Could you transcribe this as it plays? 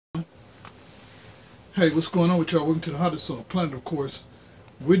Hey, what's going on with y'all? Welcome to the hottest on the planet, of course.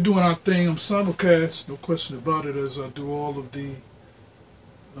 We're doing our thing. I'm simulcast, no question about it, as I do all of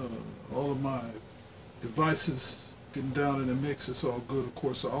my devices, getting down in the mix. It's all good, of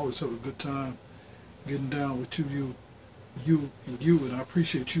course. I always have a good time getting down with you, and I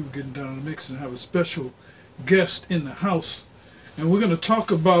appreciate you getting down in the mix and have a special guest in the house. And we're going to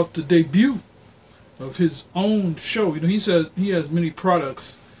talk about the debut of his own show. He said he has many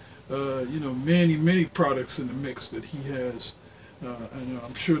products, many products in the mix that he has. And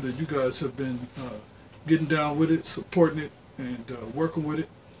I'm sure that you guys have been getting down with it, supporting it, and working with it.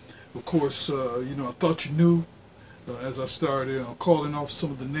 Of course, I thought you knew as I started calling off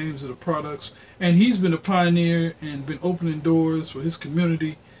some of the names of the products. And he's been a pioneer and been opening doors for his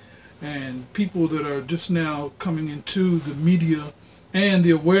community and people that are just now coming into the media and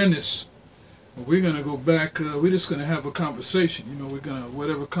the awareness. We're going to go back. We're just going to have a conversation. We're going to,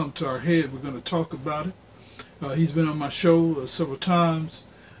 whatever comes to our head, we're going to talk about it. He's been on my show several times.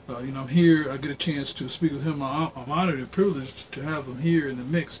 I'm here. I get a chance to speak with him. I'm honored and privileged to have him here in the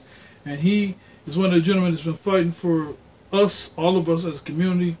mix. And he is one of the gentlemen that's been fighting for us, all of us as a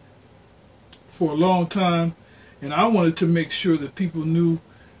community, for a long time. And I wanted to make sure that people knew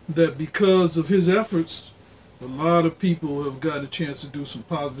that because of his efforts, a lot of people have got a chance to do some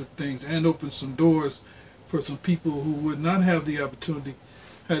positive things and open some doors for some people who would not have the opportunity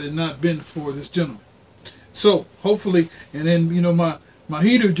had it not been for this gentleman. So hopefully, and then my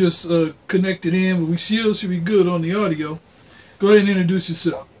heater just connected in, but we still should be good on the audio. Go ahead and introduce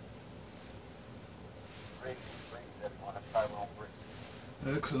yourself.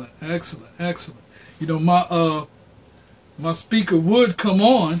 Excellent, excellent, excellent. My speaker would come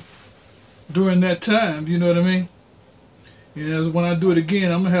on during that time. You know what I mean? And as when I do it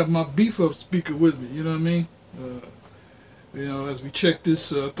again, I'm gonna have my beef up speaker with me. You know what I mean? As we check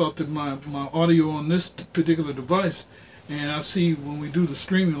this, I thought that my audio on this particular device, and I see when we do the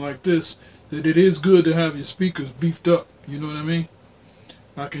streaming like this, that it is good to have your speakers beefed up. You know what I mean?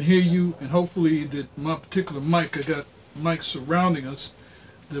 I can hear you, and hopefully that my particular mic, I got mics surrounding us,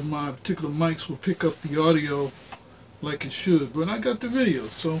 that my particular mics will pick up the audio like it should. But I got the video,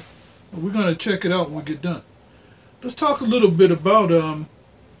 so we're gonna check it out when we get done. Let's talk a little bit about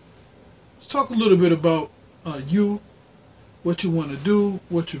you, what you want to do,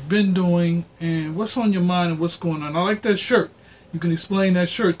 what you've been doing, and what's on your mind and what's going on. I like that shirt. You can explain that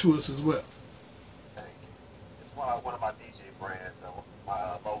shirt to us as well. Thank you. It's one of my DJ brands,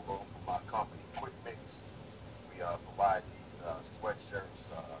 my logo for my company, Quick Mix. We provide these sweatshirts,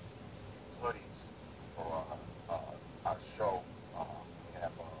 hoodies for our show. We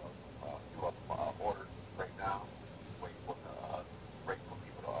have few of them ordered right now. Waiting for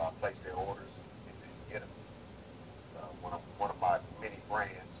people to place their orders and then get them. It's one of my many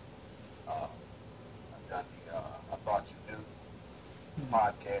brands. I've done the I Thought You Knew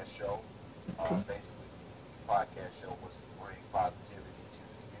podcast show. Okay. Basically, the podcast show was to bring positivity to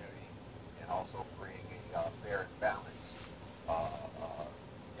the community and also bring a fair and balanced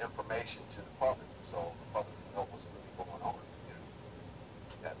information to the public, so the public can know what's really going on in the community,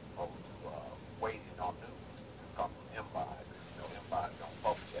 as opposed to waiting on news to come from Empire. Empire don't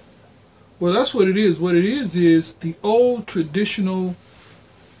publish everything. Well, that's what it is. What it is the old traditional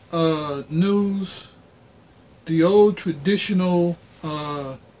news, the old traditional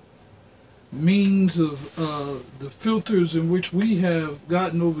means of the filters in which we have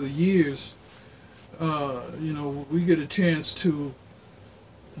gotten over the years. We get a chance to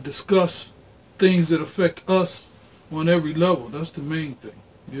discuss things that affect us on every level. That's the main thing,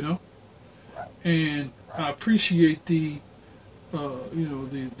 you know. Right. And I Right. appreciate the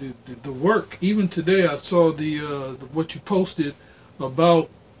work. Even today, I saw what you posted about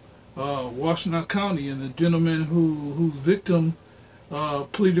Washtenaw County and the gentleman whose victim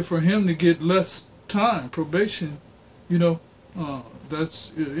pleaded for him to get less time probation. You know,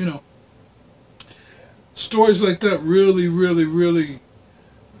 that's Yeah. stories like that really, really, really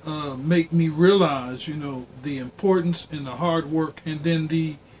make me realize, the importance and the hard work, and then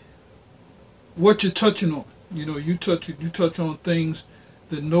the what you're touching on. You touch on things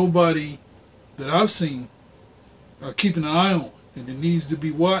that nobody that I've seen are keeping an eye on, and it needs to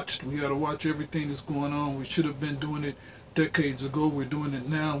be watched. We got to watch everything that's going on. We should have been doing it decades ago. We're doing it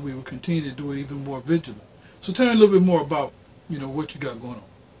now. We will continue to do it even more vigilant. So tell me a little bit more about what you got going on.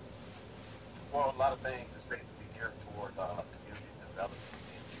 Well, a lot of things is basically geared toward community development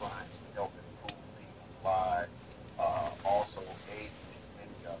and trying to help improve people's lives. Also aiding as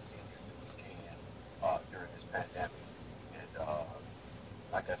many seniors as we can during this pandemic. And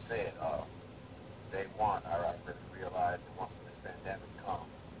like I said, day one, I really realized that once this pandemic comes,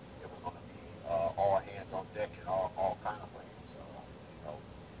 it was going to be all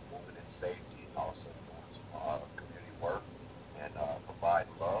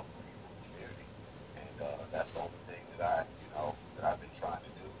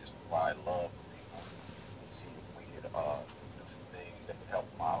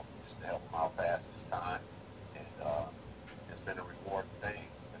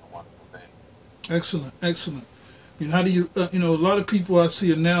Excellent, excellent. How do you, a lot of people I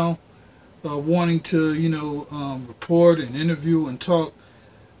see are now wanting to, report and interview and talk.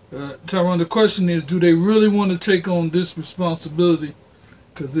 Tyrone, the question is, do they really want to take on this responsibility?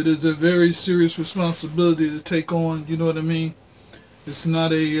 Because it is a very serious responsibility to take on. You know what I mean? It's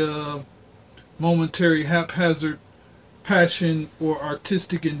not a momentary, haphazard passion or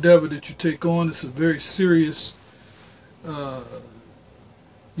artistic endeavor that you take on. It's a very serious, uh,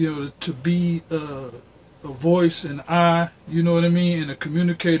 to be a voice and eye. You know what I mean, and a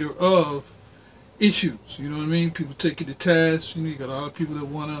communicator of issues. You know what I mean? People take it to task. You got a lot of people that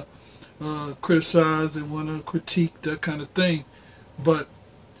want to criticize and want to critique that kind of thing. But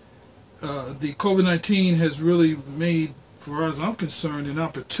the COVID-19 has really made, as far as I'm concerned, an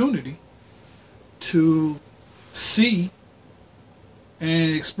opportunity to see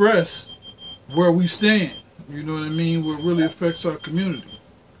and express where we stand. You know what I mean? Where it really affects our community.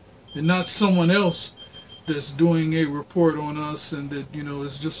 And not someone else that's doing a report on us and that,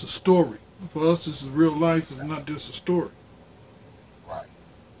 it's just a story. For us, this is real life. It's not just a story. Right.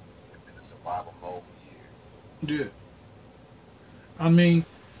 We've been in survival mode for years. Yeah. I mean,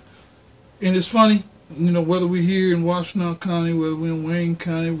 and it's funny, whether we're here in Washtenaw County, whether we're in Wayne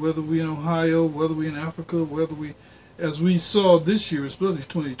County, whether we're in Ohio, whether we're in Africa, whether we, as we saw this year, especially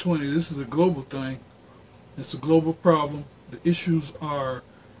 2020, this is a global thing. It's a global problem. The issues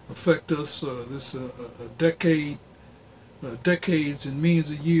affect us. This a decade, decades and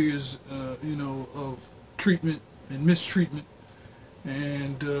millions of years, of treatment and mistreatment,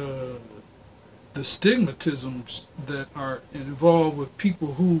 and the stigmatisms that are involved with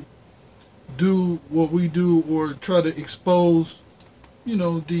people who do what we do or try to expose,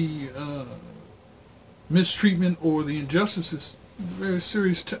 the mistreatment or the injustices. Very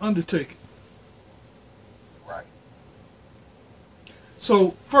serious undertaking. Right.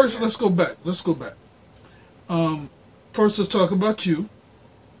 So first, let's go back. First, let's talk about you.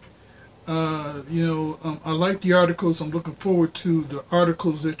 I like the articles. I'm looking forward to the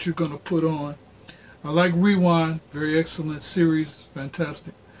articles that you're going to put on. I like Rewind, very excellent series,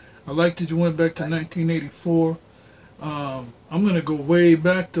 fantastic. I like that you went back to 1984. I'm going to go way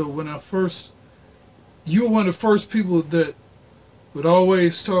back though. You were one of the first people that would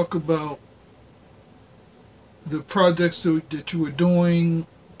always talk about the projects that you were doing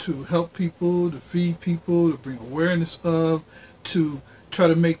to help people, to feed people, to bring awareness of, to try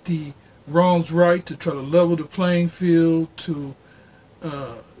to make the wrongs right, to try to level the playing field, to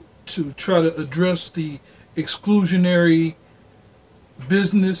try to address the exclusionary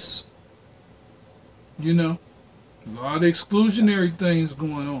business. A lot of exclusionary things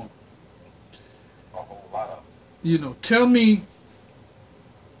going on. A whole lot of. Tell me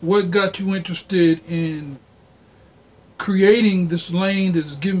what got you interested in creating this lane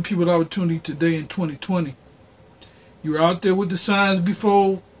that's giving people the opportunity today in 2020. You were out there with the signs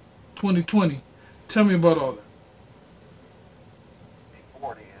before 2020. Tell me about all that.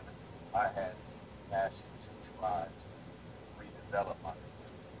 Before then, I had the passion to try to redevelop my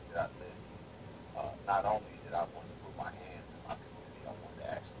community that I lived in. Not only did I want to put my hand in my community, I wanted to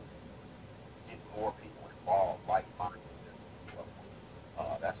actually get more people involved, like-minded people.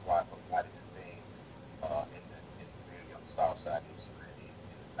 That's why I provided the things in the community on the south side of the community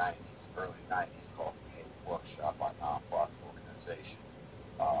in the 90s, early 90s, called Community Workshop, our nonprofit organization.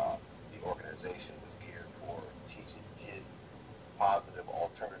 The organization was geared toward teaching kids positive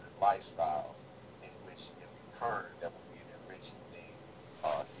alternative lifestyles in which in return that would be an enriching thing.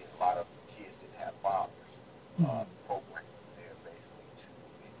 Seeing a lot of kids didn't have fathers. The program was there basically to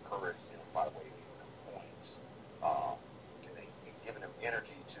encourage them by way of giving them points and giving them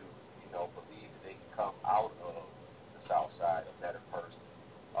energy to, believe that they can come out of the South Side a better person.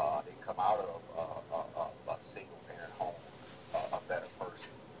 They come out of a single parent home a better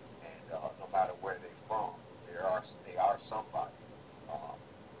person. And no matter where they're from, they are somebody.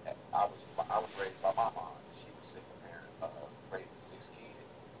 I was raised by my mom. She was a single parent, raising 6 kids,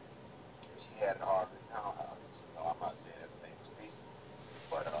 and she had it hard in townhouses. I'm not saying everything was peaceful,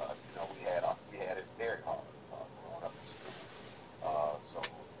 but we had it very hard growing up in school. So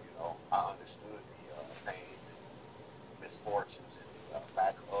I understood the pains and misfortunes and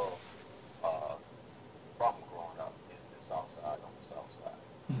lack of from growing up in the South Side on the South Side.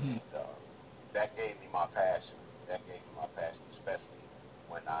 Mm-hmm. And that gave me my passion. Especially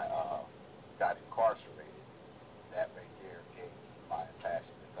when I got incarcerated. That right there gave me my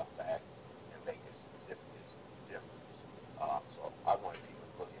passion to come back and make a significant difference. So I wanted people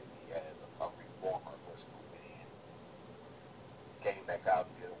to look at me as a reformer, a person who went in, came back out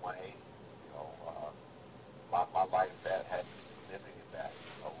and did a 180. My life had significant value.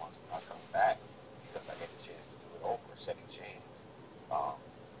 Once I come back,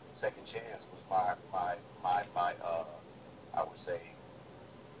 Second Chance was my I would say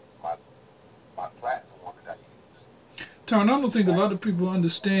my my platform that I use. Taryn, I don't think a lot of people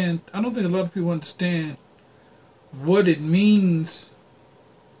understand. I don't think a lot of people understand what it means,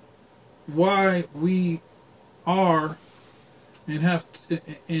 why we are and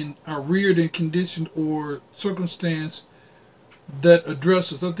and are reared in condition or circumstance that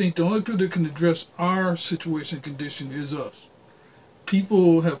address us. I think the only people that can address our situation and condition is us.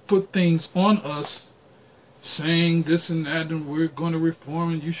 People have put things on us saying this and that and we're going to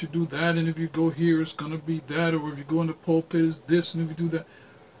reform and you should do that and if you go here it's going to be that or if you go in the pulpit it's this and if you do that.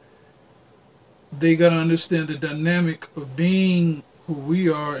 They got to understand the dynamic of being who we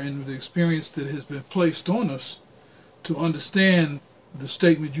are and the experience that has been placed on us to understand the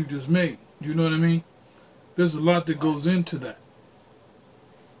statement you just made. You know what I mean? There's a lot that Right. goes into that.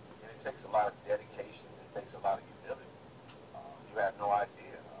 And it takes a lot of dedication. It takes a lot of humility. You have no idea.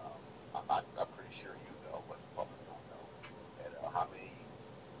 I'm pretty sure you know, but the public don't know. And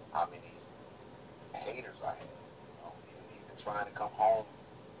how many haters I had. Even trying to come home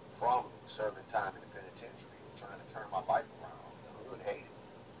from serving time in the penitentiary and trying to turn my life around. The hood hated me.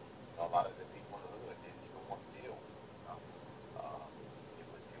 A lot of the people in the hood didn't even want to deal with me.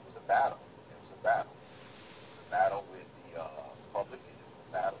 It was a battle. It was a battle. It was a battle with the public, and it was a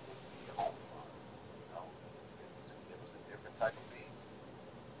battle with the home front. It was a different type of beast.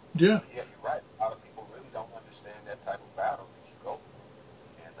 Yeah, But yeah, you're right. A lot of people really don't understand that type of battle that you go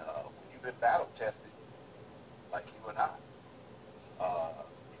through. And when you've been battle tested, like you and I,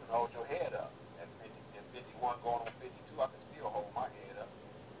 you can hold your head up. At 51 going on 52, I can still hold my head up.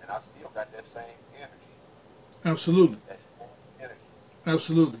 And I still got that same energy. absolutely. That energy.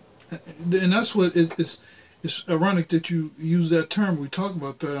 Absolutely. And that's what it's ironic that you use that term. We talk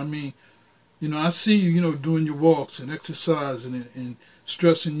about that. I mean, I see you, doing your walks and exercising and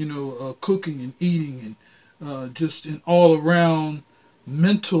stressing, cooking and eating and just an all around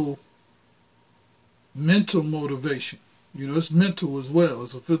mental mental motivation. It's mental as well.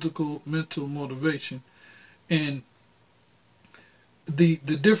 It's a physical, mental motivation. And the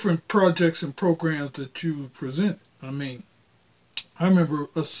different projects and programs that you present. I mean, I remember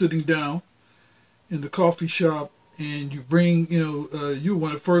us sitting down in the coffee shop and you bring, you were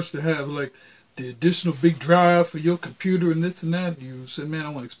one of the first to have like the additional big drive for your computer and this and that. And you said, man, I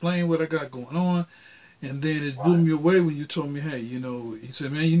want to explain what I got going on. And then it blew Right. me away when you told me, hey, he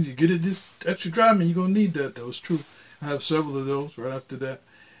said, man, you need to get it this extra drive, man. You're going to need that. That was true. I have several of those right after that.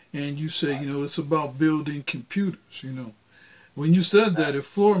 And you say, Right. it's about building computers. When you said that, Exactly. it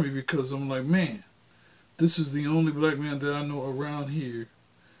floored me because I'm like, man, this is the only black man that I know around here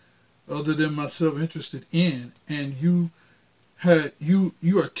other than myself interested in, and you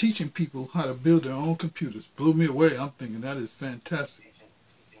are teaching people how to build their own computers. Blew me away. I'm thinking that is fantastic.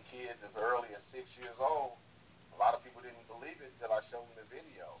 Teaching kids as early as 6 years old. A lot of people didn't believe it until I showed them the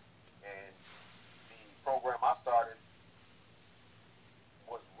video. And the program I started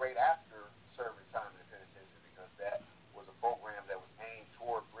was right after serving time in the penitentiary because that was a program that was aimed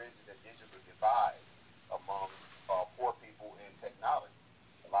toward bridging the digital divide among poor people in technology.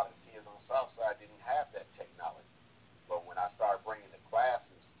 A lot of the kids on the South Side didn't have that technology. But when I started bringing the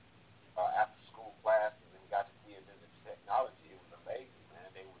classes, after school classes, and got the kids into technology, it was amazing, man.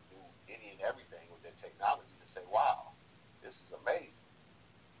 They would do any and everything with their technology to say, wow, this is amazing.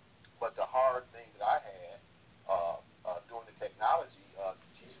 But the hard thing that I had doing the technology,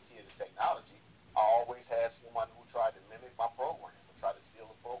 teaching kids the technology, I always had someone who tried to mimic my program, or try to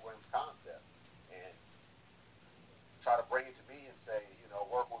steal the program's concept, and try to bring it to me and say,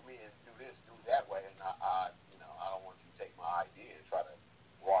 work with me and do this, do it that way, and I don't want you to take my idea and try to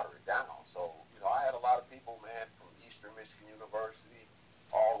water it down. So, I had a lot of people, man, from Eastern Michigan University,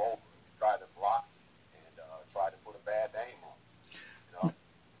 all over, try to block and try to put a bad name on me, you know.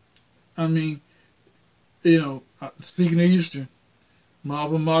 I mean, speaking of Eastern, my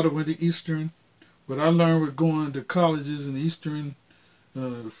alma mater went to Eastern. What I learned with going to colleges in Eastern,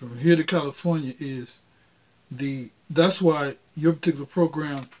 from here to California, is that's why your particular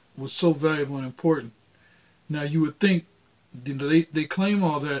program was so valuable and important. Now you would think, they claim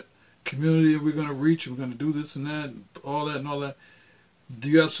all that community that we're going to reach, we're going to do this and that, and all that.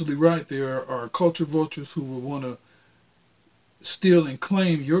 You're absolutely right. There are culture vultures who will want to steal and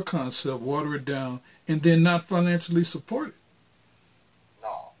claim your concept, water it down, and then not financially support it.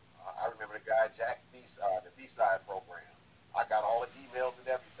 No, I remember the guy Jack B, the B side program. I got all the emails and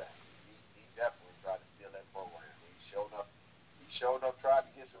everything. He definitely tried to steal that program. He showed up. He showed up, tried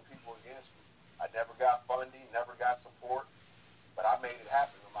to get some people against me. I never got funding, never got support, but I made it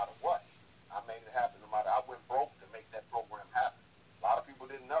happen no matter what. I made it happen no matter. I went broke to make that program happen. A lot of people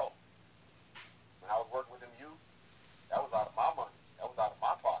didn't know.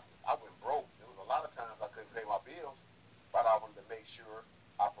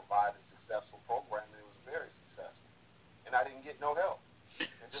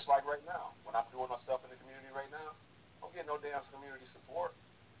 right now. When I'm doing my stuff in the community right now, I don't get no damn community support.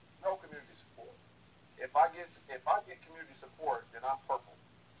 No community support. If I get community support, then I'm purple.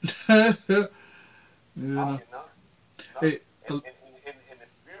 You I don't know. get none. None. Hey, And the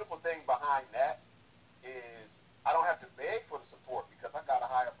beautiful thing behind that is I don't have to beg for the support because I got a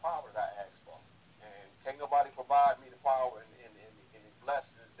higher power that I ask for. And can't nobody provide me the power and the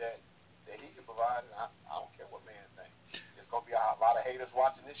blessings that he can provide. And I don't care what man thinks. There's going to be a lot of haters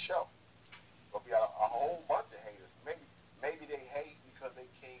watching this show. There's going to be a whole bunch of haters. Maybe they hate because they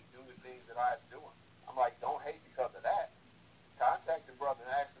can't do the things that I'm doing. I'm like, don't hate because of that. Contact the brother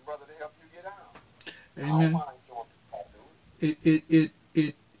and ask the brother to help you get out. I don't amen. mind doing what I do.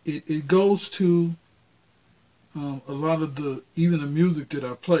 It goes to a lot of the even the music that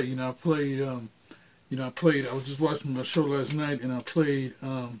I play. I was just watching my show last night, and I played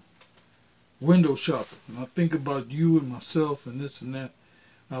Window Shopper. And I think about you and myself and this and that.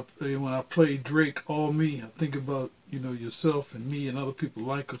 When I play Drake, All Me, I think about yourself and me and other people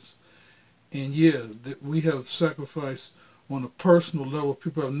like us. And yeah, that we have sacrificed on a personal level.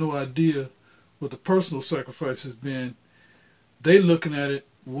 People have no idea what the personal sacrifice has been. They looking at it,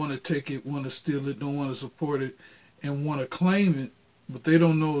 want to take it, want to steal it, don't want to support it, and want to claim it, but they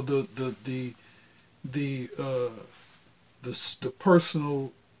don't know the the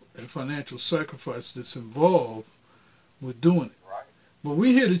personal and financial sacrifice that's involved with doing it. Right? But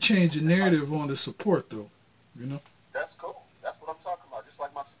we're here to change the narrative on the support, though. You know. That's cool. That's what I'm talking about. Just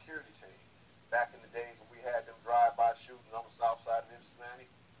like my security team. Back in the days when we had them drive-by shootings on the south side of Ypsilanti,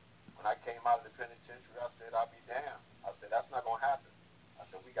 when I came out of the penitentiary, I said, I'll be damned. I said, that's not going to happen. I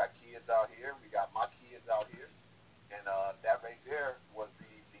said, we got kids out here. We got my kids out here. And that right there was the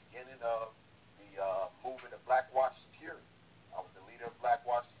beginning of the movement of Black Watch Security. I was the leader of Black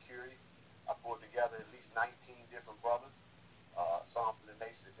Watch Security. I pulled together at least 19 different brothers, some from the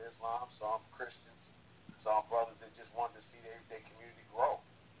Nation of Islam, some Christians, some brothers that just wanted to see their community grow.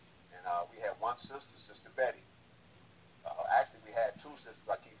 And we had one sister, Sister Betty. Actually, we had two sisters.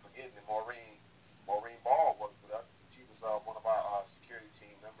 I keep forgetting. And Maureen Ball worked with us. She was one of our security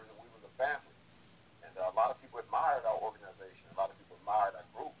team members, and we were a family. And a lot of people admired our organization. A lot of people admired our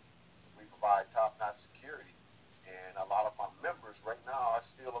group. We provide top-notch security, and a lot of my members right now are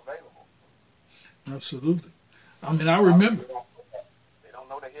still available. Absolutely. I mean, I A lot of remember. people don't know that. They don't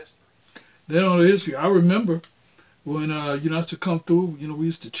know the history. They don't know the history. I remember when I used to come through. We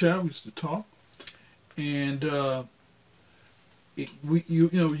used to chat, we used to talk, and you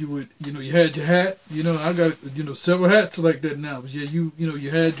had your hat. I got several hats like that now. But yeah, you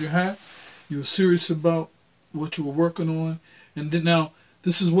had your hat. You were serious about what you were working on, and then now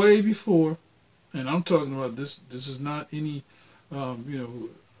this is way before, and I'm talking about this. This is not any,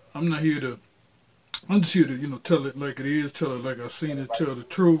 I'm not here to. I'm just here to tell it like it is, tell it like I seen it, tell the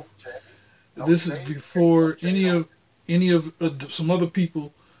truth. No This is shade. No before shade on any of some other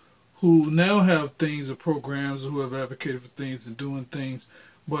people who now have things or programs who have advocated for things and doing things.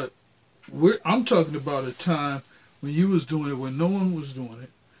 But I'm talking about a time when you was doing it, when no one was doing it.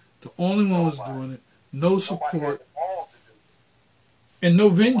 The only one was nobody. doing it. No Nobody had support the balls to do it. and no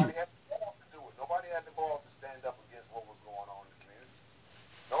venue. Nobody had the balls to do it. Nobody had the balls to stand up against what was going on in the community.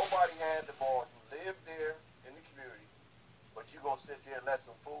 Nobody had the balls. You lived there in the community, but you gonna sit there and let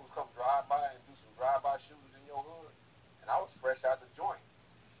some fools come drive by and do some drive-by shootings in your hood. And I was fresh out the joint.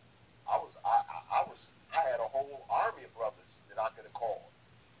 I had a whole army of brothers that I could have called,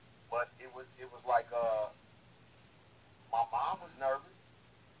 but it was like my mom was nervous,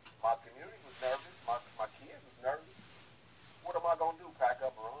 my community was nervous, my kids was nervous. What am I gonna do? Pack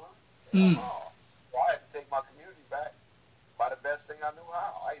up and run? Hell Mm. no. So I had to take my community back by the best thing I knew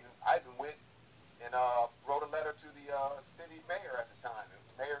how. I even went and wrote a letter to the city mayor at the time. It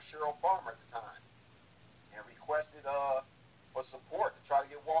was Mayor Cheryl Farmer at the time, and requested for support to try to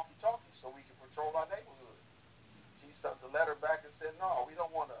get walkie-talkies so we could patrol our neighborhood. She sent the letter back and said, no, we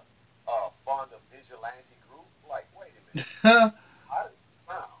don't want to fund a vigilante group. Like, wait a minute. How does that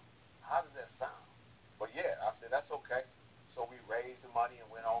sound? How does that sound? But yeah, I said, that's okay. So we raised the money and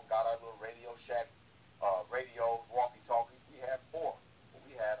went on, got our little Radio Shack radios, walkie-talkies. We had four. But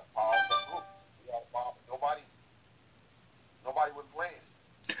we had a powerful group. We had a powerful, nobody was playing.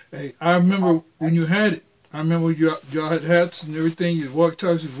 Hey, I remember when you had it. I remember y'all had hats and everything. You walked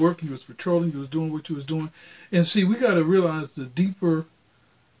talks, you was working, you was patrolling, you was doing what you was doing. And see, we got to realize the deeper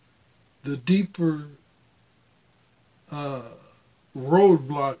uh,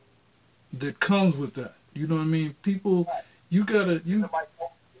 roadblock that comes with that. You know what I mean? People, Right. you gotta Didn't you. nobody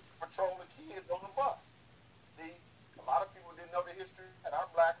patrol the kids on the bus. See, a lot of people didn't know the history, and our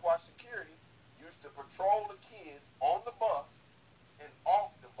Black Watch security used to patrol the kids on the bus and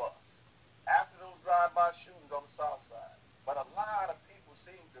off the bus. drive-by shootings on the south side. But a lot of people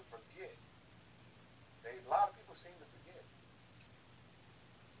seem to forget. A lot of people seem to forget.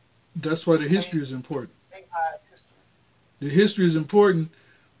 That's why We the can't, history is important. can't hide history. The history is important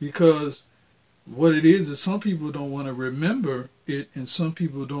because what it is some people don't want to remember it, and some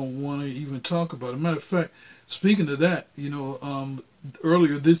people don't want to even talk about it. Matter of fact, speaking of that,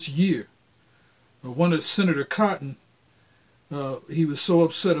 earlier this year, one of Senator Cotton, he was so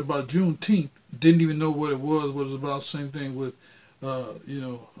upset about Juneteenth, didn't even know what it was, what it was about. Same thing with,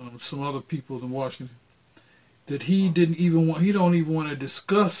 some other people in Washington, that he don't even want to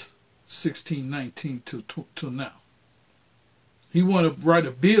discuss 1619 till now. He wanted to write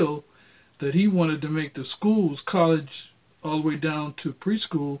a bill that he wanted to make the schools, college, all the way down to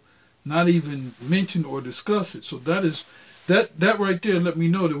preschool, not even mention or discuss it. So that right there let me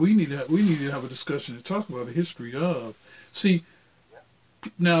know that we need to have a discussion and talk about the history of. See,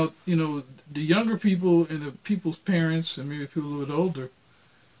 now the younger people and the people's parents and maybe people a little bit older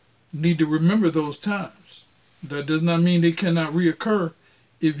need to remember those times. That does not mean they cannot reoccur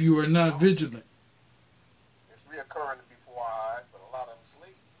if you are not vigilant. It's reoccurring before our eyes, but a lot of them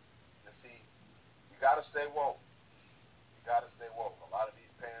sleep. You see, you got to stay woke. You got to stay woke. A lot of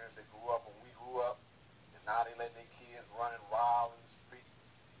these parents, they grew up when we grew up, and now they letting their kids running wild in the street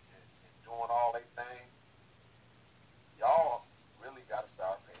and doing all their thing. Y'all really got to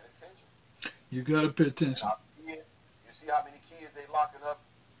start paying attention. You got to pay attention. You see how many kids they locking up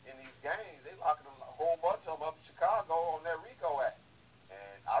in these gangs? They locking them, a whole bunch of them up in Chicago on that RICO Act.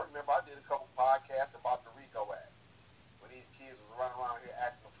 And I remember I did a couple podcasts about the RICO Act when these kids was running around here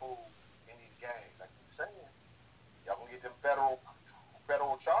acting a fool in these gangs. I keep saying, y'all gonna get them federal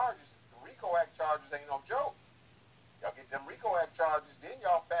charges. The RICO Act charges ain't no joke. Y'all get them RICO Act charges, then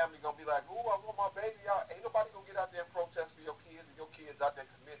y'all family gonna be like, ooh, I want my baby. Y'all ain't nobody gonna get out there and protest for your kids, and your kids out there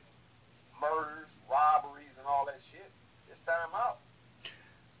committing murders, robberies, and all that shit. It's time out.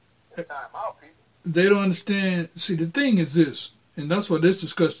 It's time out, people. They don't understand. See, the thing is this, and that's why this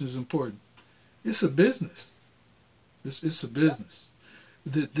discussion is important. It's a business. It's a business.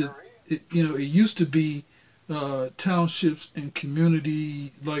 It used to be townships and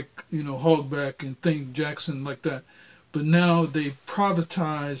community like Hogback and Think Jackson like that, but now they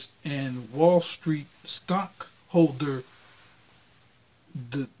privatized and Wall Street stockholder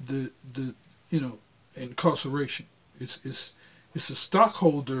the incarceration. It's a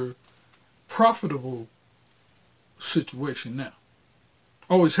stockholder profitable situation now.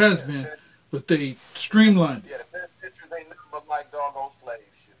 Always has been, but they streamlined it. Yeah, the penitentiaries ain't nothing but like doggone slave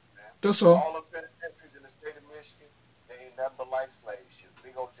ship, man. That's all. All the penitentiaries in the state of Michigan, they ain't nothing but like slave ship.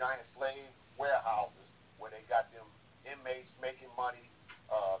 Big old giant slave warehouses where they got them inmates making money,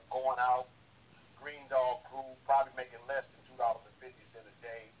 going out, green dog crew, probably making less than $2.50 a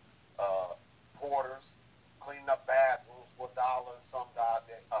day. Porters cleaning up bathrooms for $1 and some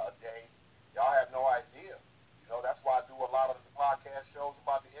a day. Y'all have no idea. That's why I do a lot of the podcast shows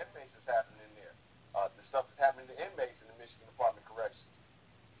about the inmates that's happening in there. The stuff that's happening to inmates in the Michigan Department of Corrections.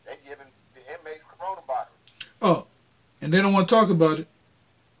 They giving the inmates coronavirus. Oh, and they don't want to talk about it.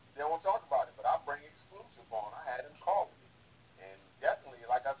 They don't want to talk about it, but I bring exclusive on. I had them call me. And definitely,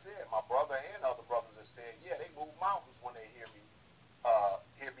 like I said, my brother and other brothers have said, yeah, they move mountains when they hear me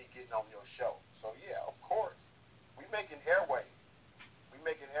getting on your show. So yeah, of course. We making airwaves. We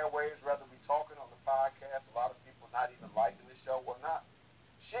making airwaves, whether we talking on the podcast, a lot of people not even liking the show or not.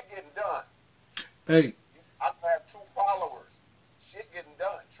 Shit getting done. Hey. I have 2 followers. Shit getting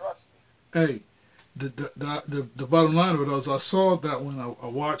done, trust me. Hey, the bottom line of it is I saw that when I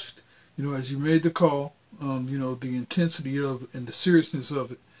watched, as you made the call, the intensity of it and the seriousness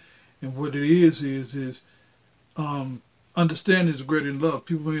of it. And what it is understanding is greater than love.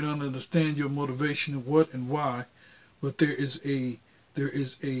 People may not understand your motivation and what and why, but there is a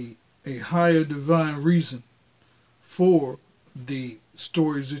higher divine reason for the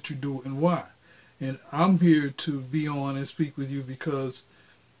stories that you do and why. And I'm here to be on and speak with you because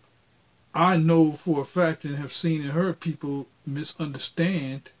I know for a fact and have seen and heard people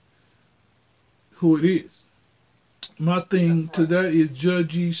misunderstand who it is. My thing to that is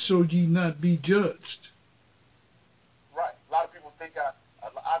judge ye so ye not be judged. Right. A lot of people think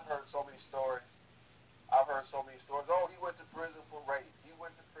I've heard so many stories. Oh, he went to prison for rape. He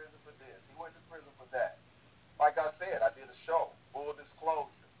went to prison for this. He went to prison for that. Like I said, I did a show, full disclosure.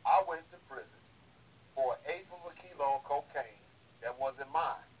 I went to prison for 1/8 of a kilo of cocaine that wasn't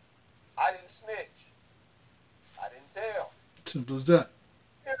mine. I didn't snitch. I didn't tell. Simple as that.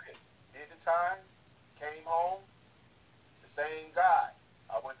 Period. Did the time, came home, the same guy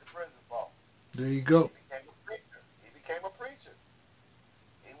I went to prison for. There you go. He became a preacher.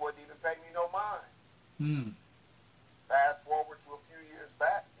 He wouldn't even pay me no mind. Mm. Fast forward to a few years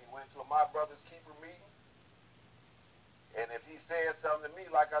back, he went to a My Brother's Keeper meeting, and if he said something to me,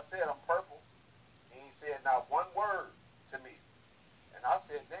 like I said, I'm purple, and he said not one word to me. And I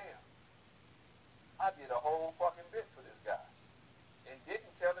said, damn, I did a whole fucking bit for this guy and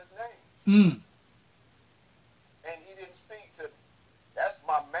didn't tell his name. Mm. And he didn't speak to me. That's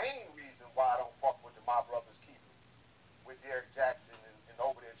my main reason why I don't fuck with the My Brother's Keeper, with Derek Jackson and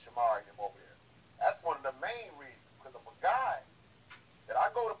over there, Shamari and them over there. That's one of the main reasons. Because of a guy that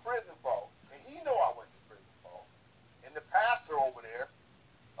I go to prison for, and he know I went to prison for, and the pastor over there,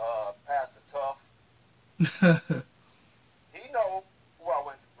 Pastor Tough, he know who I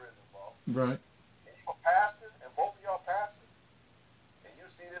went to prison for. Right. And you a pastor, and both of y'all pastors, and you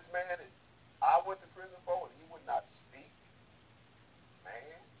see this man that I went to prison for, and he would not speak. Man,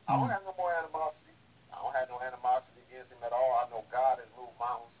 I don't have no more animosity. I don't have no animosity against him at all. I know God has moved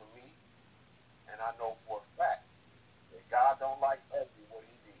mountains for me, and I know for a fact that God don't like ugly what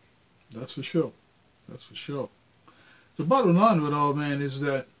he did. That's for sure. That's for sure. The bottom line of it all, man, is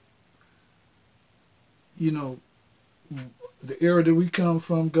that, you know, the era that we come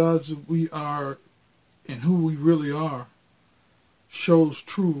from, God's we are, and who we really are, shows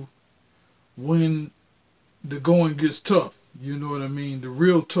true when the going gets tough. You know what I mean? The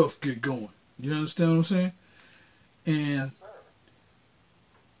real tough get going. You understand what I'm saying? And, Yes,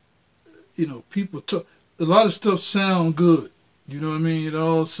 sir. you know, people talk, a lot of stuff sound good. You know what I mean? It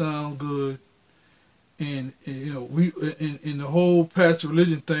all sound good. And you know, we in the whole past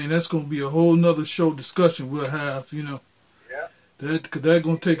religion thing, that's going to be a whole nother show discussion we'll have. You know, Yeah. that's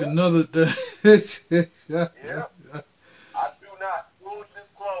going to take another. Yeah. I do not, full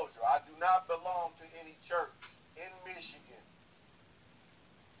disclosure, I do not belong to any church in Michigan.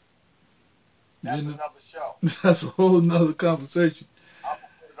 That's You know, another show. that's a whole nother conversation. I'm gonna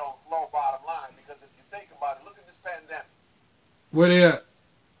put it on flow bottom line because if you think about it, look at this pandemic. Where they at?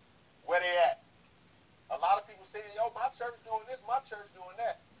 Where they at? A lot of people say, yo, my church doing this, my church doing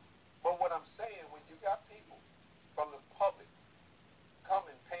that. But what I'm saying, when you got people from the public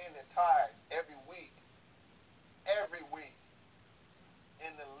coming, paying their tithes every week,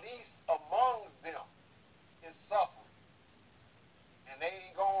 and the least among them is suffering, and they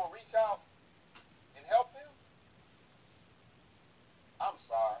ain't going to reach out and help them, I'm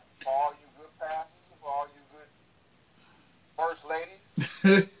sorry. For all you good pastors, for all you good first ladies,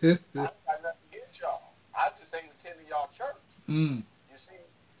 I got nothing against y'all. I just ain't attending y'all church. Mm. You see,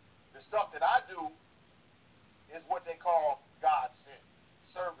 the stuff that I do is what they call God sent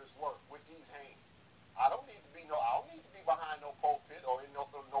service work with these hands. I don't need to be behind no pulpit or in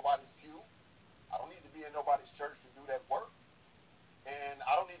nobody's pew. I don't need to be in nobody's church to do that work, and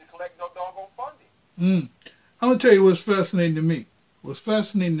I don't need to collect no doggone funding. Mm. I'm gonna tell you what's fascinating to me. What's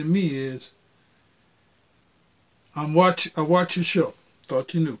fascinating to me is I watch your show.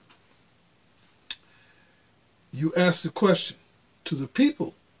 Thought you knew. You ask the question to the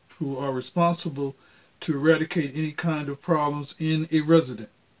people who are responsible to eradicate any kind of problems in a resident.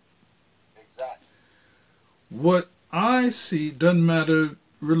 Exactly. What I see doesn't matter,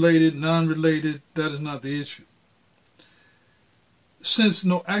 related, non-related, that is not the issue. Since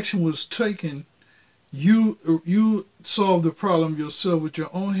no action was taken, you solved the problem yourself with your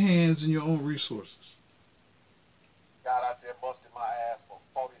own hands and your own resources. Got out there busting my ass for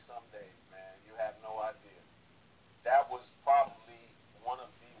 40-some days, man. You have no idea. That was probably one of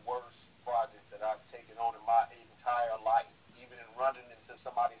the worst projects that I've taken on in my entire life, even in running into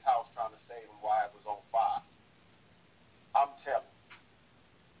somebody's house trying to save them while it was on fire. I'm telling you,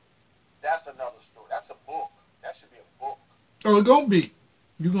 that's another story. That's a book. That should be a book. Oh, it's gonna be.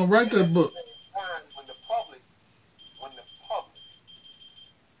 You're gonna write that book. At the same time, when the public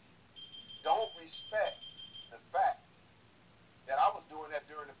don't respect the fact that I was doing that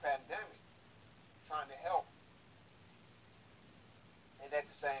during the pandemic, trying to help, and at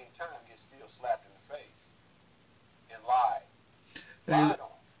the same time get still slapped in the face and lied. Lied on.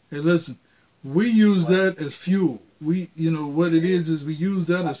 Hey, listen, we use that as fuel. You know, what it is we use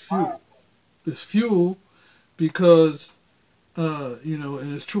that as fuel. It's fuel because, you know,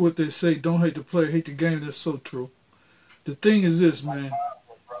 and it's true what they say, don't hate the player, hate the game. That's so true. The thing is this, man.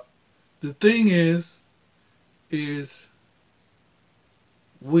 The thing is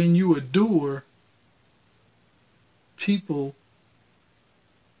when you a doer, people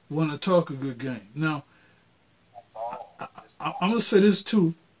want to talk a good game. Now, I'm going to say this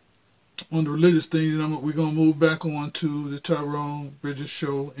too, on the religious thing, and we're going to move back on to the Tyrone Bridges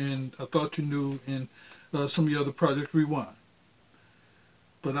show, and I Thought You Knew, and some of the other Project Rewind.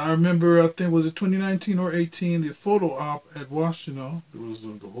 But I remember, I think, was it 2019 or 18, the photo op at Washington. There was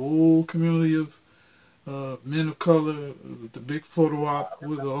the whole community of Men of Color, the big photo I op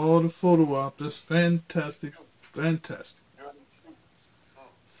with remember all the photo op. That's fantastic, you fantastic, during the shoots.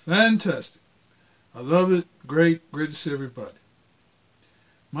 Mm. fantastic. I love it. Great, great to see everybody.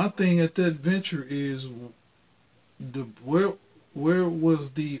 My thing at that venture is the where was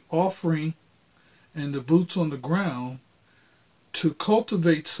the offering and the boots on the ground to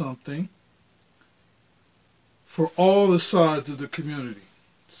cultivate something for all the sides of the community.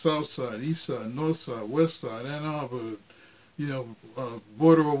 South side, east side, north side, west side, Ann Arbor,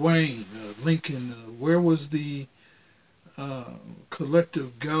 border of Wayne, Lincoln. Where was the uh,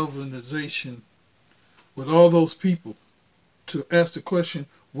 collective galvanization with all those people to ask the question,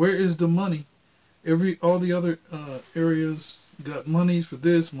 where is the money? All the other areas got monies for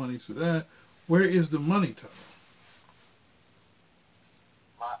this, monies for that. Where is the money, Tyler?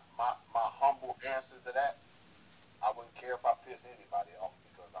 My humble answer to that, I wouldn't care if I piss anybody off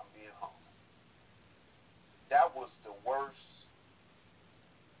because I'm being humble. That was the worst,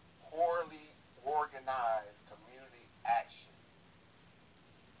 poorly organized community action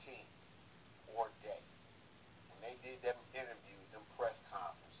team or day. When they did them interviews, them press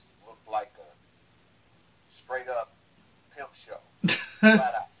conferences, looked like a straight up pimp show.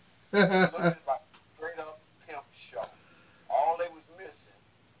 Flat out. It looked like a straight up pimp show. All they was missing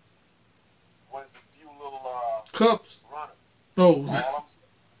was a few little Cups. runners. Oh, All I'm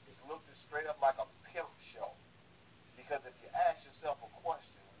saying is looked straight up like a pimp show. Because if you ask yourself a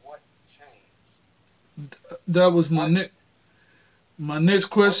question, what changed? that was What my next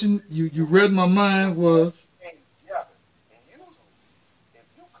what question. You read my mind was came together? And usually, if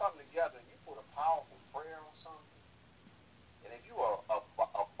you come together and you put a powerful prayer on something, and if you are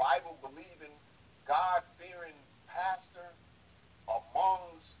a Bible believing, God fearing pastor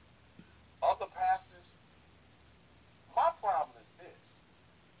amongst other pastors, my problem is this: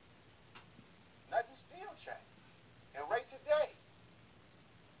 nothing still changed. And right today,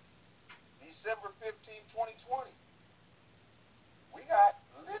 December 15, 2020, we got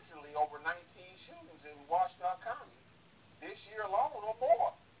literally over 19 shootings in Washington County this year alone or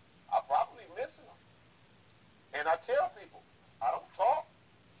more. I'm probably missing them. And I tell people, I don't talk,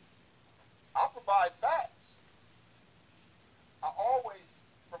 I provide facts. I always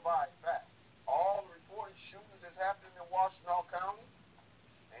provide facts. All the reported shootings that's happening in Washington County,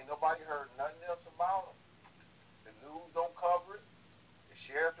 ain't nobody heard nothing else about them. The news don't cover it. The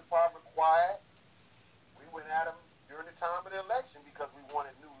sheriff department quiet. We went at them during the time of the election because we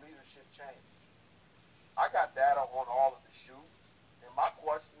wanted new leadership change. I got data on all of the shootings, and my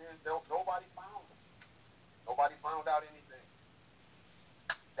question is, nobody found them. Nobody found out anything.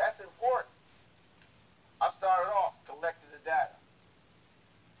 That's important. I started off collecting the data.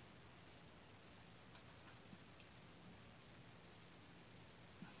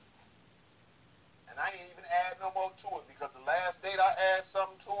 And I ain't even add no more to it because the last date I add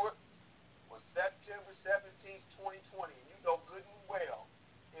something to it was September 17th, 2020. And you know good and well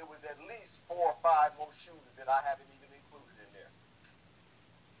it was at least 4 or 5 more shootings that I haven't even included in there.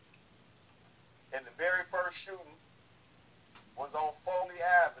 And the very first shooting was on Foley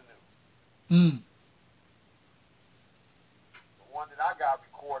Avenue. mm, The one that I got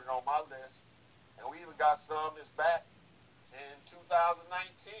recorded on my list. And we even got some that's back in 2019.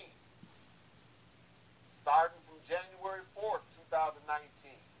 Starting from January 4th, 2019.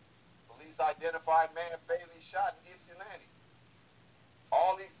 Police identified man fatally shot in Ypsilanti.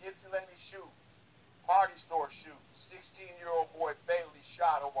 All these Ypsilanti shootings, party store shootings, 16-year-old boy fatally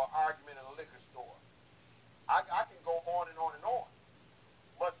shot over an argument in a liquor store. I can go on and on and on.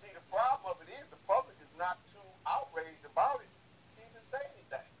 But see, the problem of it is the public is not too outraged about it to even say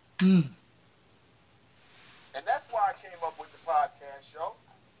anything. mm. And that's why I came up with the podcast show,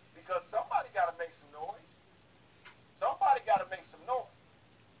 because somebody got to make some noise. Somebody got to make some noise.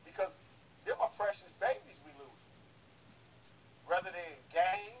 Because them are precious babies we lose. Whether they're in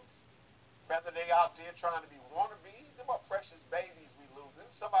gangs, whether they out there trying to be wannabes, them are precious babies we lose. Them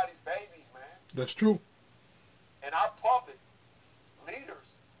somebody's babies, man. That's true. And our public leaders,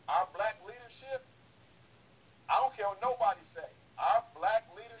 our black leadership, I don't care what nobody say. Our black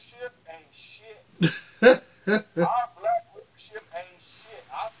leadership ain't shit. Our black leadership ain't shit.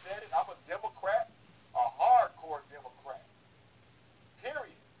 I said it. I'm a Democrat, a hardcore Democrat.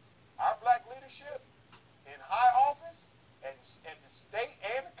 Period. Our black leadership in high office and at the state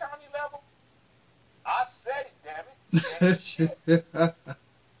and the county level, I said it, damn it. Ain't shit.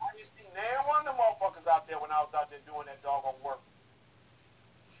 I just see now one of them motherfuckers out there when I was out there doing that doggone work.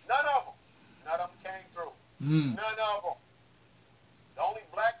 None of them. None of them came through. Mm. None of them. The only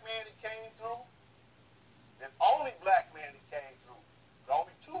black man that came through, the only black man that came through, the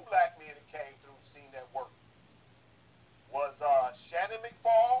only 2 black men that came through seen that work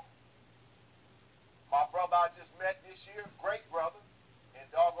this year, great brother, and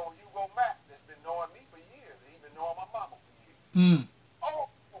doggone Hugo Mack that's been knowing me for years. He been knowing my mama for years. Mm. Oh,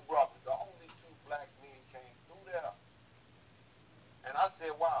 brothers, the only two black men came through there. And I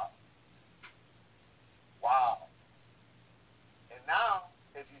said, wow. Wow. And now,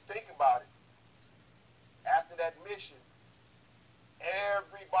 if you think about it, after that mission,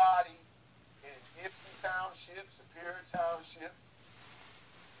 everybody in Gibson Township, Superior Township,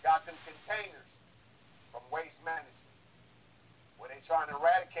 got them containers from Waste Management where they trying to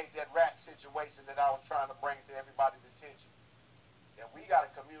eradicate that rat situation that I was trying to bring to everybody's attention. And we got a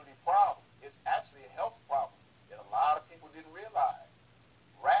community problem. It's actually a health problem that a lot of people didn't realize.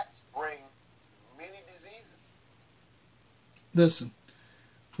 Rats bring many diseases. Listen,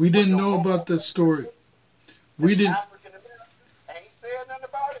 we didn't know about that story. We didn't. African American ain't said nothing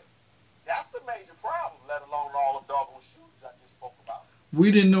about it. That's a major problem, let alone all the doggone shootings I just spoke about. We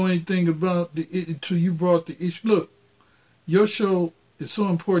didn't know anything about it until you brought the issue. Look, your show is so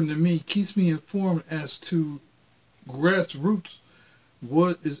important to me. Keeps me informed as to grassroots,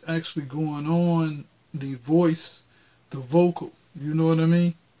 what is actually going on, the voice, the vocal. You know what I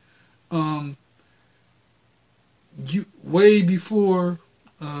mean? You way before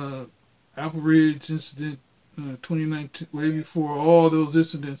Apple Ridge incident, 2019, way before all those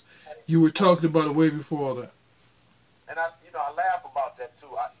incidents, you were talking about it way before all that. And I laugh about that too.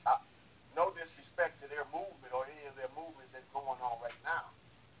 I no disrespect to their movement or any of their movements that's going on right now.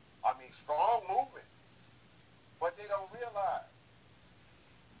 I mean, strong movement, but they don't realize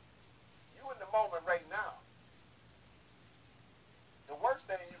you in the moment right now. The worst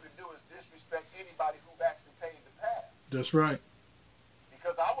thing you can do is disrespect anybody who actually paid the path. That's right.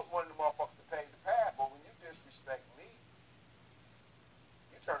 Because I was one of the motherfuckers that paid the path, but when you disrespect me,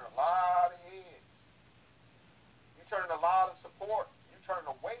 you turn a lot of heads. You turn a lot of support. You turn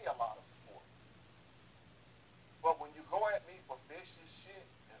away a lot of support. But when you go at me for vicious shit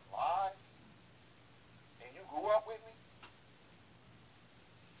and lies, and you grew up with me,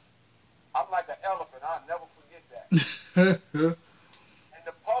 I'm like an elephant. I'll never forget that. And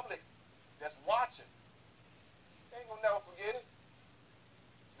the public that's watching, they ain't gonna never forget it.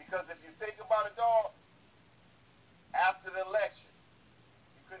 Because if you think about it, dog, after the election,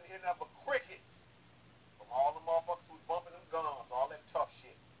 you couldn't hear nothing but crickets from all the motherfuckers who was bumping them guns, all that tough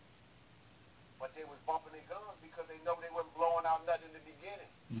shit. But they was bumping their guns because they know they wasn't blowing out nothing in the beginning,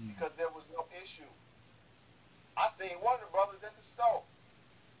 because there was no issue. I seen one of the brothers at the store.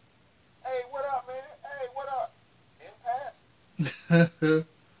 Hey, what up, man? Hey, what up? In passing. Like,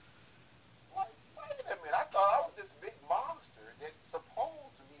 wait a minute. I thought I was this big monster that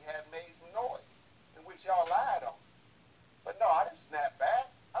supposedly had made some noise, in which y'all lied on. But no, I didn't snap back.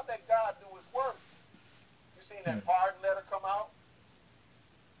 I let God do his work. You seen that pardon letter come out?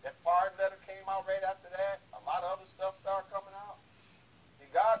 That pardon letter came out right after that. A lot of other stuff started coming out. See,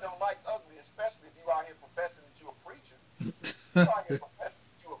 God don't like ugly, especially if you out here professing that you're a preacher. You out here professing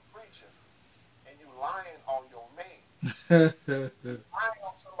that you're a preacher, and you lying on your man. Lying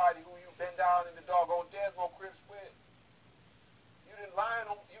on somebody who you've been down in the doggone Desmond Crips with. You didn't lying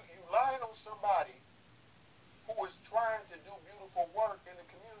on you lying on somebody who is trying to do beautiful work in the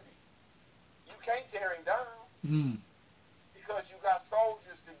community. You can't tear him down. Because you got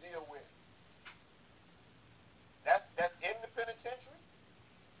soldiers to deal with. That's in the penitentiary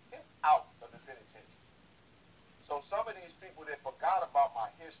and out of the penitentiary. So some of these people that forgot about my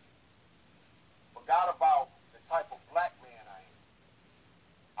history, forgot about the type of black man I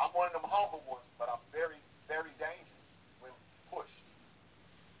am. I'm one of them humble ones, but I'm very, very dangerous when pushed.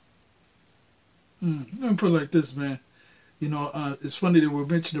 Let me put it like this, man. You know, it's funny that we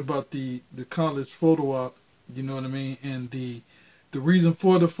mentioned about the college photo op. You know what I mean, and the reason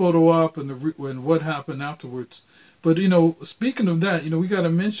for the photo op and and what happened afterwards. But you know, speaking of that, you know, we got to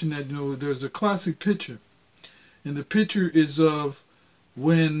mention that, you know, there's a classic picture, and the picture is of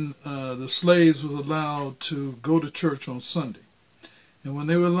when the slaves was allowed to go to church on Sunday, and when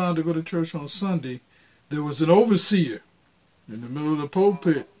they were allowed to go to church on Sunday, there was an overseer in the middle of the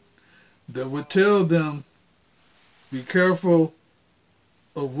pulpit that would tell them, "Be careful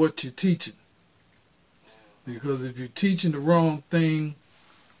of what you're teaching." Because if you're teaching the wrong thing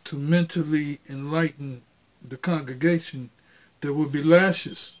to mentally enlighten the congregation, there will be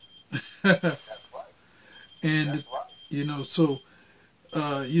lashes. That's right. And, That's right. you know, so,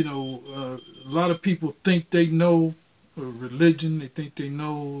 a lot of people think they know religion. They think they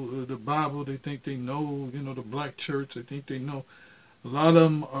know the Bible. They think they know, you know, the black church. They think they know. A lot of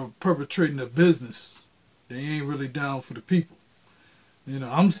them are perpetrating a business. They ain't really down for the people. You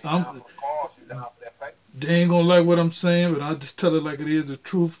know, I'm They they ain't gonna like what I'm saying, but I just tell it like it is, the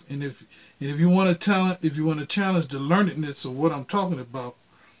truth. And if And if you want to challenge the learnedness of what I'm talking about,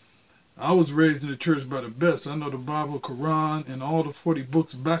 I was raised in the church by the best. I know the Bible, Quran, and all the 40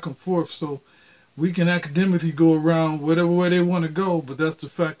 books back and forth, so we can academically go around whatever way they want to go, but that's the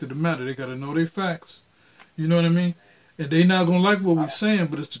fact of the matter. They got to know their facts. You know what I mean? And they not going to like what we're saying,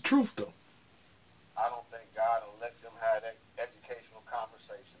 but it's the truth, though. I don't think God will let them have that educational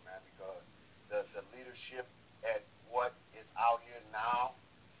conversation, man, because the leadership at what is out here now,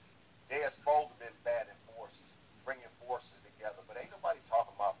 they are supposed to be bad enforcers, bringing forces together, but ain't nobody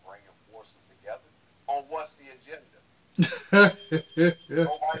talking about bringing forces together on what's the agenda.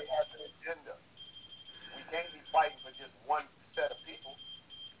 Nobody has an agenda. We can't be fighting for just one set of people.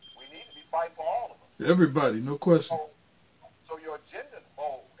 We need to be fighting for all of us. Everybody, no question. So your agenda's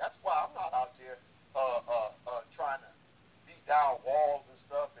bold. That's why I'm not out there trying to beat down walls and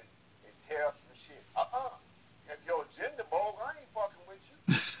stuff and tear up some shit. If your agenda bold, I ain't fucking with you.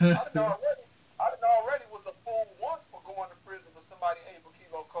 I done already was a fool once for going to prison for somebody ate a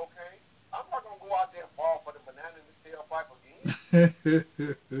kilo of cocaine. I'm not gonna go out there and fall for the banana in the tailpipe again.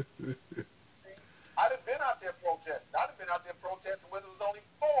 See, I done been out there protesting. I done been out there protesting when there was only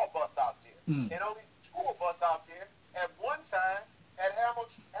 4 of us out there. And only 2 of us out there at one time at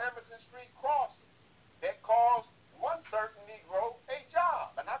Hamilton Street crossing that caused one certain Negro a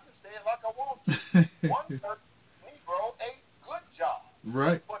job. And I can say it like I want to. One certain Negro a good job.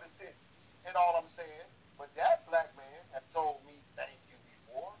 Right. For the city. And all I'm saying, but that black man had told me thank you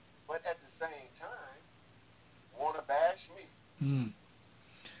before, but at the same time, want to bash me.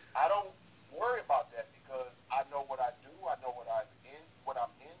 I don't worry about that because I know what I do, I know what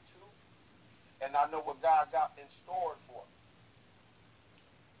I'm into, and I know what God got in store for me.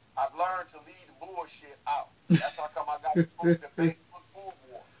 I've learned to leave the bullshit out. That's how come I got the Facebook food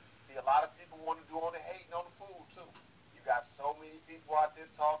war. See, a lot of people want to do on the hating on the food too. You got so many people out there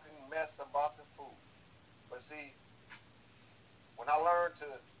talking mess about the food. But see, when I learned to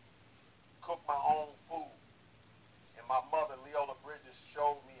cook my own food, and my mother, Leola Bridges,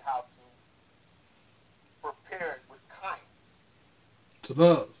 showed me how to prepare it with kindness. To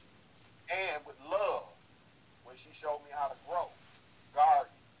love. And with love. When she showed me how to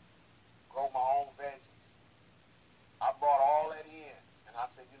garden, grow my own veggies. I brought all that in, and I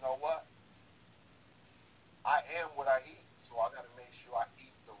said, you know what? I am what I eat, so I got to make sure I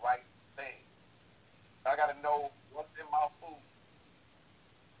eat the right thing. I got to know what's in my food.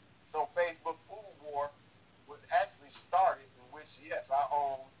 So Facebook Food War was actually started, in which, yes, I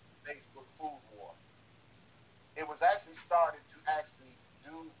own Facebook Food War. It was actually started to actually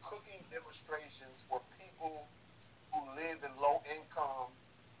do cooking demonstrations for people who live in low-income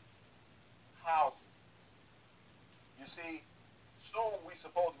housing. You see, soon we're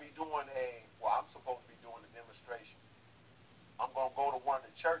supposed to be doing I'm supposed to be doing a demonstration. I'm going to go to one of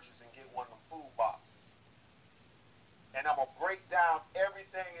the churches and get one of the food boxes. And I'm going to break down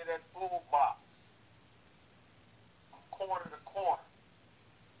everything in that food box, from corner to corner,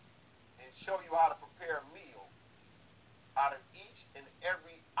 and show you how to prepare a meal out of each and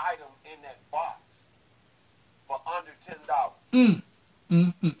every item in that box for under $10.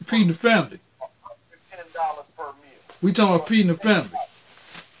 Feeding the family. For under $10 per meal. We talking about feeding the family.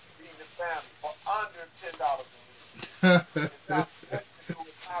 Feeding the family for under $10 a meal. It's not what you do,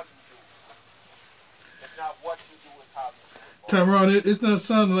 it's how you do it. It's not what you do, it's how you do it. Tyrone, it's not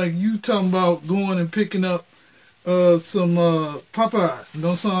sounding like you talking about going and picking up some Popeyes.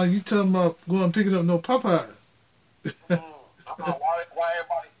 Don't sound like you talking about going and picking up no Popeyes. Why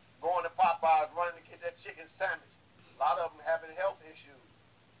everybody going to Popeyes running to get that chicken sandwich? A lot of them having health issues.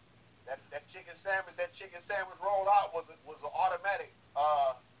 That chicken sandwich rolled out was an automatic.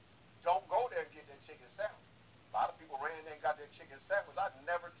 Don't go there and get that chicken sandwich. A lot of people ran there and got their chicken sandwich. I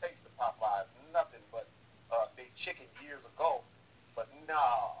never tasted Popeyes, nothing but they chicken years ago. But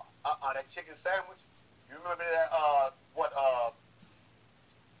that chicken sandwich. You remember that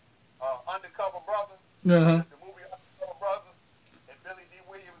Undercover Brother? Uh-huh. The movie Undercover Brother, and Billy D.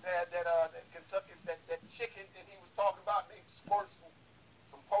 Williams had that Kentucky that chicken that he was talking about, and they squirted some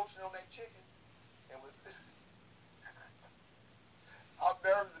potion on that chicken, and was I'm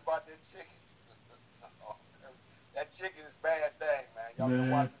nervous about that chicken. That chicken is a bad thing, man. Y'all can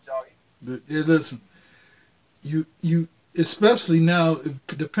watch what y'all eat. Yeah, listen, you especially now,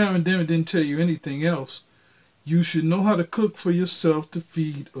 if the pandemic didn't tell you anything else, you should know how to cook for yourself to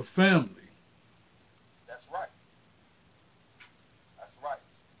feed a family. That's right. That's right.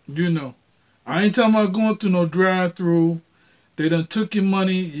 You know, I ain't talking about going through no drive-through. They done took your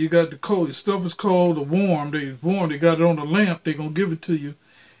money. You got the cold. Your stuff is cold or warm. They got it on the lamp. They gonna give it to you,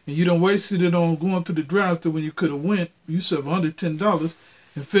 and you done wasted it on going to the drive-through when you could have went. You said under $10,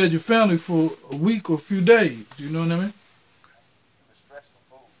 and fed your family for a week or a few days. You know what I mean? You can stretch some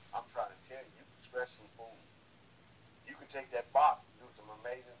food. I'm trying to tell you, you can stretch some food. You can take that box and do some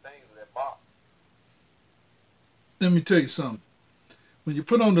amazing things with that box. Let me tell you something. When you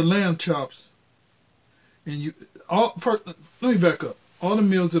put on the lamb chops, and you all first, let me back up. All the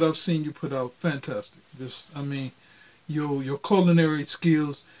meals that I've seen you put out, fantastic. Just, I mean, your culinary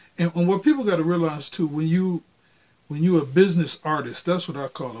skills, and what people got to realize too, when you're a business artist, that's what I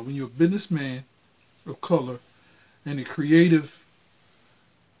call it. When you're a businessman of color and a creative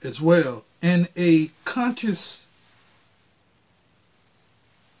as well, and a conscious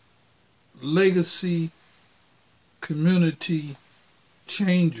legacy community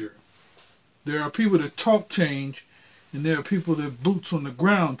changer. There are people that talk change, and there are people that boots on the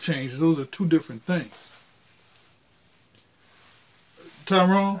ground change. Those are two different things.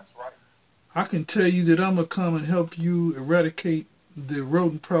 Tyrone, That's right. I can tell you that I'm going to come and help you eradicate the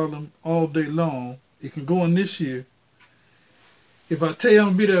rodent problem all day long. It can go on this year. If I tell you I'm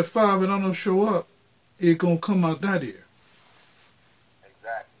going to be there at 5 and I don't show up, it's going to come out that year.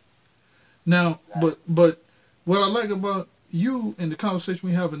 Exactly. Now, Exactly. but what I like about you and the conversation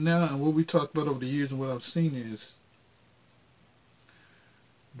we having now and what we talked about over the years and what I've seen is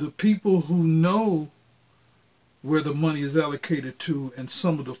the people who know where the money is allocated to and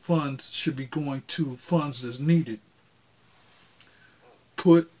some of the funds should be going to funds that's needed.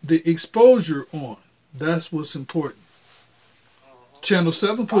 Put the exposure on. That's what's important. Channel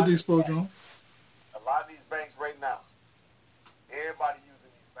 7 put the exposure on. A lot of these banks right now, everybody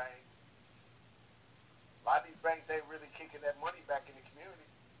using these banks. A lot of these banks ain't really kicking that money back in the community.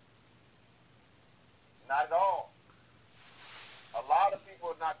 Not at all. A lot of people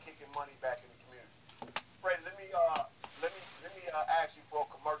are not kicking money back in the community. Fred, let me ask you for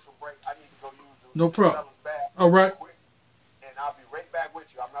a commercial break. I need to go use the No problem. fellas back All right. quick, and I'll be right back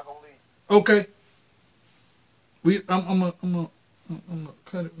with you. I'm not gonna leave. Okay. I'm gonna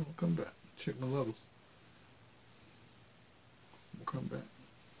cut it. I'm gonna come back. Check my levels. I'm gonna come back.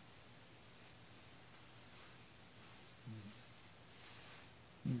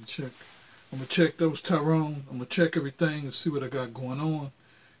 Let me check. I'm gonna check those Tyrone. I'm gonna check everything and see what I got going on.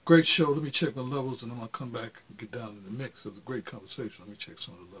 Great show. Let me check my levels and I'm gonna come back and get down to the mix. It was a great conversation. Let me check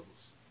some of the levels.